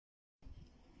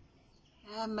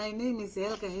My name is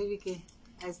Helga Hevike.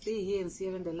 I stay here in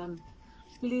Sierra Laan.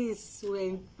 Please, we're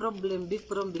in problem, big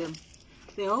problem.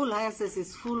 The whole houses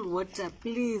is full water.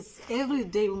 Please, every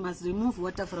day we must remove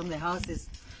water from the houses.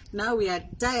 Now we are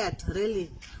tired,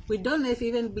 really. We don't have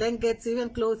even blankets, even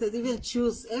clothes, even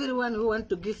shoes. Everyone who wants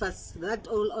to give us that,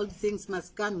 all things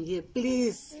must come here.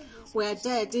 Please, we are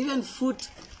tired. Even food.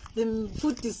 The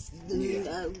food is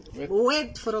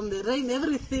wet from the rain.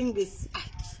 Everything is...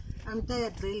 I'm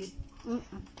tired, really.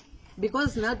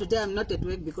 Because now today I'm not at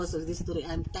work because of this story.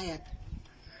 I'm tired.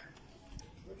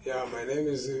 Yeah, my name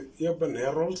is Eben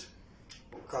Harold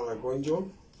Kalagonjo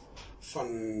van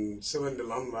 7de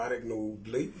Laan waar ik nu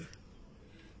blijf.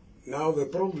 Now the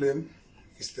problem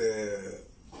is the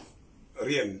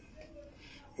rain.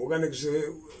 Hoe kan ik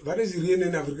zeggen, wat is rain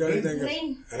in Afrikaans?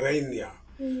 Rain. Rain, ja.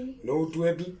 No,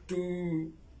 the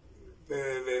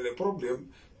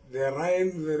problem, the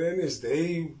rain is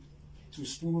there to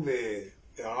spoil the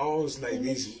house like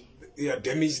this. Yeah,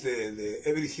 damage the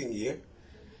everything here.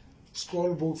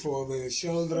 School book for the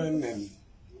children and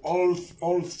all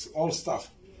stuff.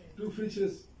 2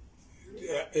 fishes.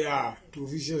 Yeah, 2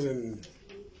 fishes and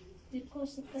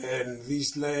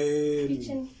this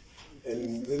land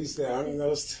and there is the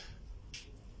hangers.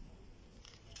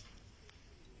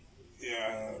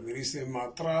 Yeah, there is a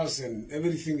mattress and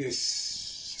everything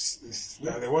is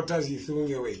the water is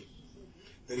throwing away.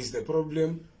 There is the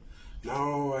problem.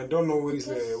 Now I don't know what is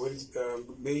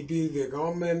maybe the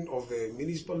government or the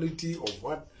municipality or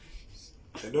what.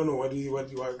 I don't know what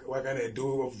can I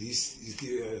do of this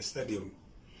stadium.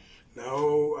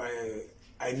 Now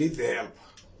I need the help.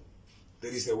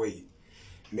 There is a way.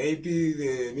 Maybe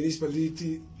the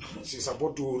municipality is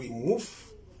supposed to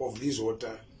remove of this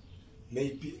water.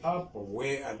 Maybe up or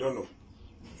where, I don't know.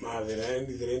 Now the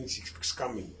rain is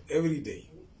coming every day.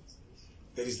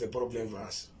 That is the problem for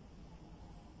us.